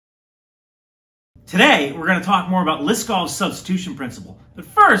Today, we're going to talk more about Liskov's substitution principle. But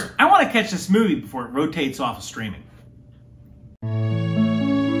first, I want to catch this movie before it rotates off of streaming.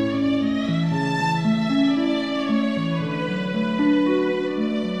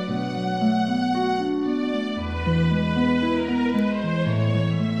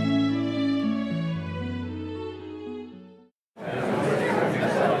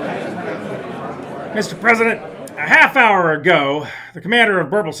 Mr. President, a half hour ago, the commander of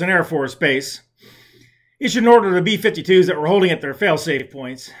Burleson Air Force Base issued an order to the B-52s that were holding at their fail-safe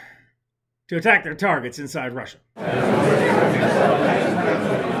points to attack their targets inside Russia.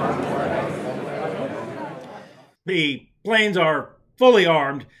 The planes are fully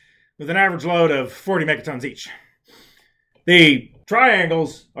armed with an average load of 40 megatons each. The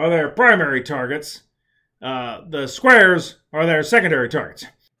triangles are their primary targets. The squares are their secondary targets.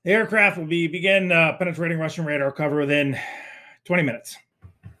 The aircraft will begin penetrating Russian radar cover within 20 minutes.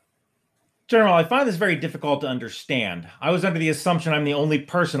 General, I find this very difficult to understand. I was under the assumption I'm the only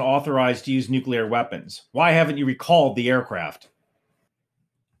person authorized to use nuclear weapons. Why haven't you recalled the aircraft?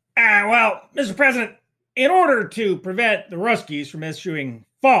 Well, Mr. President, in order to prevent the Ruskies from issuing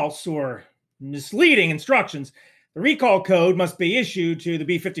false or misleading instructions, the recall code must be issued to the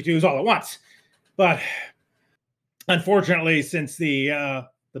B-52s all at once. But unfortunately, since the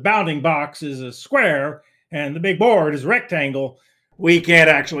bounding box is a square and the big board is a rectangle, we can't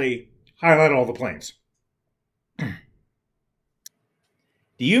actually highlight all the planes. Do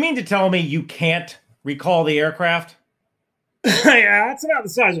you mean to tell me you can't recall the aircraft? Yeah, it's about the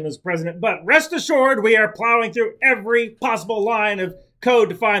size of Mr. President, but rest assured we are plowing through every possible line of code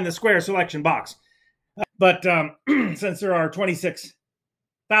to find the square selection box. But since there are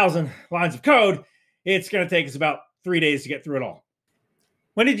 26,000 lines of code, it's going to take us about 3 days to get through it all.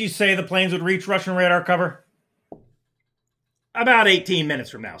 When did you say the planes would reach Russian radar cover? About 18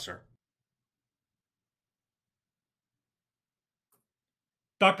 minutes from now, sir.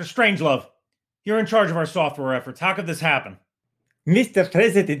 Dr. Strangelove, you're in charge of our software efforts. How could this happen? Mr.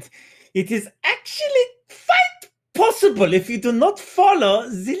 President, it is actually quite possible if you do not follow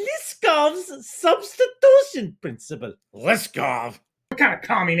the Liskov's Substitution Principal. Liskov? What kind of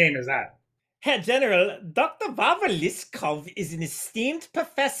commie name is that? Herr General, Dr. Vava Liskov is an esteemed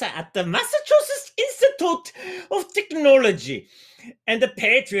professor at the Massachusetts Institute of Technology and a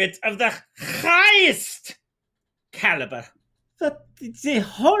patriot of the highest caliber. But the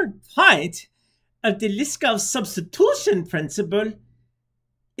whole point of the Liskov Substitution Principle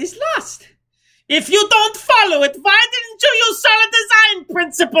is lost. If you don't follow it, why didn't you use solid design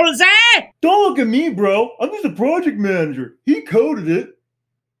principles, eh? Don't look at me, bro. I'm just a project manager. He coded it.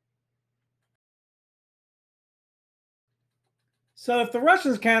 So if the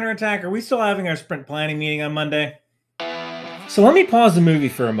Russians counterattack, are we still having our sprint planning meeting on Monday? So let me pause the movie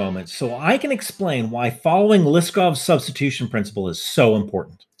for a moment so I can explain why following Liskov's substitution principle is so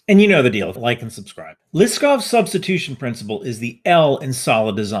important. And you know the deal, like and subscribe. Liskov's substitution principle is the L in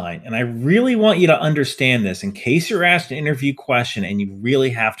solid design, and I really want you to understand this in case you're asked an interview question and you really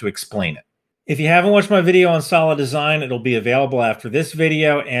have to explain it. If you haven't watched my video on solid design, it'll be available after this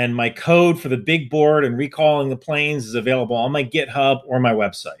video, and my code for the big board and recalling the planes is available on my GitHub or my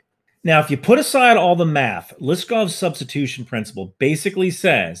website. Now, if you put aside all the math, Liskov's substitution principle basically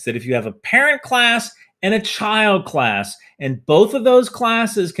says that if you have a parent class and a child class, and both of those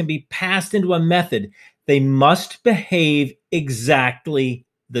classes can be passed into a method, they must behave exactly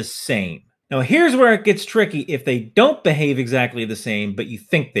the same. Now, here's where it gets tricky if they don't behave exactly the same, but you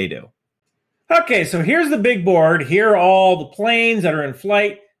think they do. Okay, so here's the big board. Here are all the planes that are in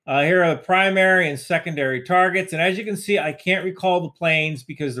flight. Here are the primary and secondary targets. And as you can see, I can't recall the planes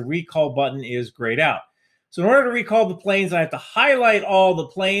because the recall button is grayed out. So in order to recall the planes, I have to highlight all the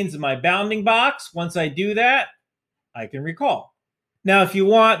planes in my bounding box. Once I do that, I can recall. Now, if you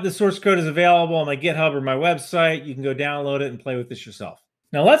want, the source code is available on my GitHub or my website. You can go download it and play with this yourself.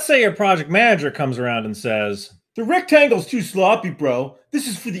 Now, let's say your project manager comes around and says, The rectangle's too sloppy, bro. This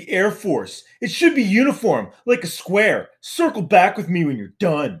is for the Air Force. It should be uniform, like a square. Circle back with me when you're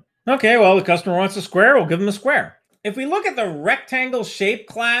done. Okay, well, the customer wants a square. We'll give them a square. If we look at the rectangle shape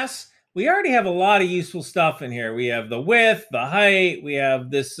class, we already have a lot of useful stuff in here. We have the width, the height. We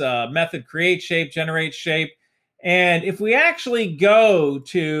have this method create shape, generate shape. And if we actually go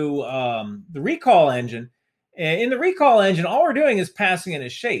to the recall engine, in the recall engine, all we're doing is passing in a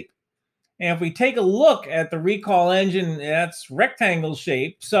shape. And if we take a look at the recall engine, that's rectangle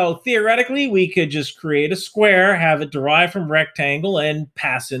shape. So theoretically, we could just create a square, have it derived from rectangle, and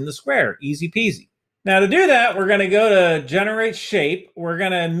pass in the square. Easy peasy. Now to do that, we're going to go to generate shape. We're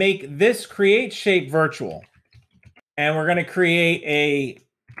going to make this create shape virtual. And we're going to create a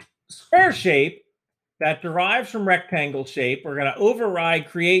square shape that derives from rectangle shape. We're going to override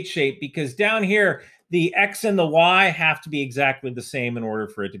create shape because down here, the X and the Y have to be exactly the same in order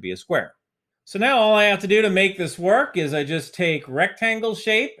for it to be a square. So now all I have to do to make this work is I just take rectangle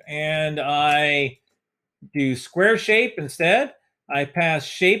shape and I do square shape instead. I pass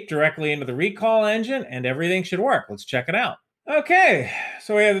shape directly into the recall engine and everything should work. Let's check it out. Okay,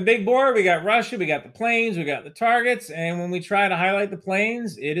 so we have the big board, we got Russia, we got the planes, we got the targets, and when we try to highlight the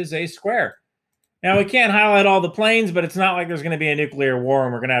planes, it is a square. Now, we can't highlight all the planes, but it's not like there's going to be a nuclear war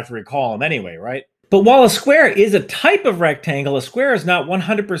and we're going to have to recall them anyway, right? But while a square is a type of rectangle, a square is not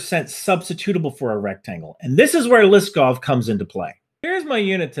 100% substitutable for a rectangle. And this is where Liskov comes into play. Here's my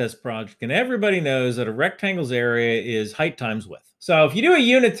unit test project, and everybody knows that a rectangle's area is height times width. So if you do a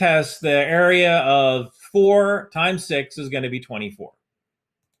unit test, the area of 4 times 6 is going to be 24.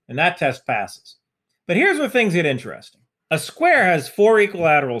 And that test passes. But here's where things get interesting. A square has 4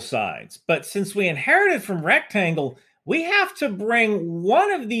 equilateral sides, but since we inherited from rectangle, we have to bring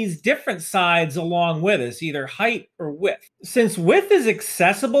one of these different sides along with us, either height or width. Since width is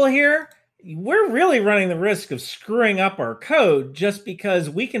accessible here, we're really running the risk of screwing up our code just because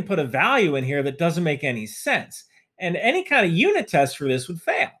we can put a value in here that doesn't make any sense. And any kind of unit test for this would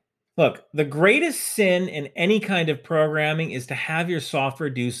fail. Look, the greatest sin in any kind of programming is to have your software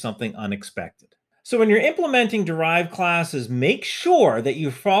do something unexpected. So when you're implementing derived classes, make sure that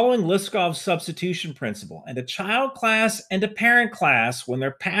you're following Liskov's substitution principle, and a child class and a parent class, when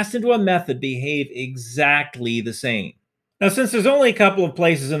they're passed into a method, behave exactly the same. Now, since there's only a couple of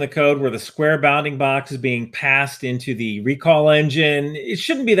places in the code where the square bounding box is being passed into the recall engine, it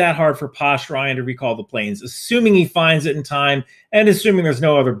shouldn't be that hard for Posh Ryan to recall the planes, assuming he finds it in time and assuming there's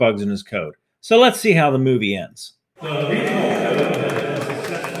no other bugs in his code. So let's see how the movie ends.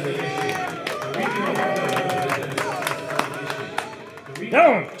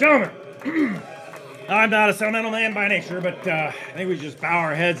 Gentlemen, I'm not a sentimental man by nature, but I think we just bow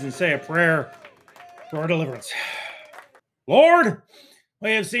our heads and say a prayer for our deliverance. Lord,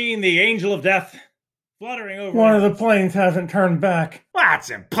 we have seen the angel of death fluttering over. One of the planes hasn't turned back.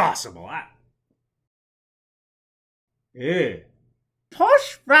 That's impossible.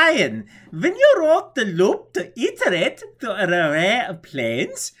 Posh Ryan, when you wrote the loop to iterate the array of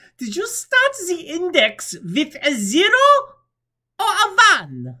planes, did you start the index with a 0 or a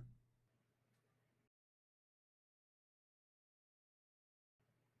 1?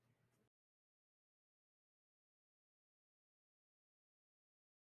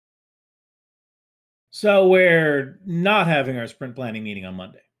 So we're not having our sprint planning meeting on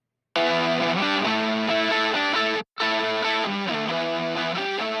Monday.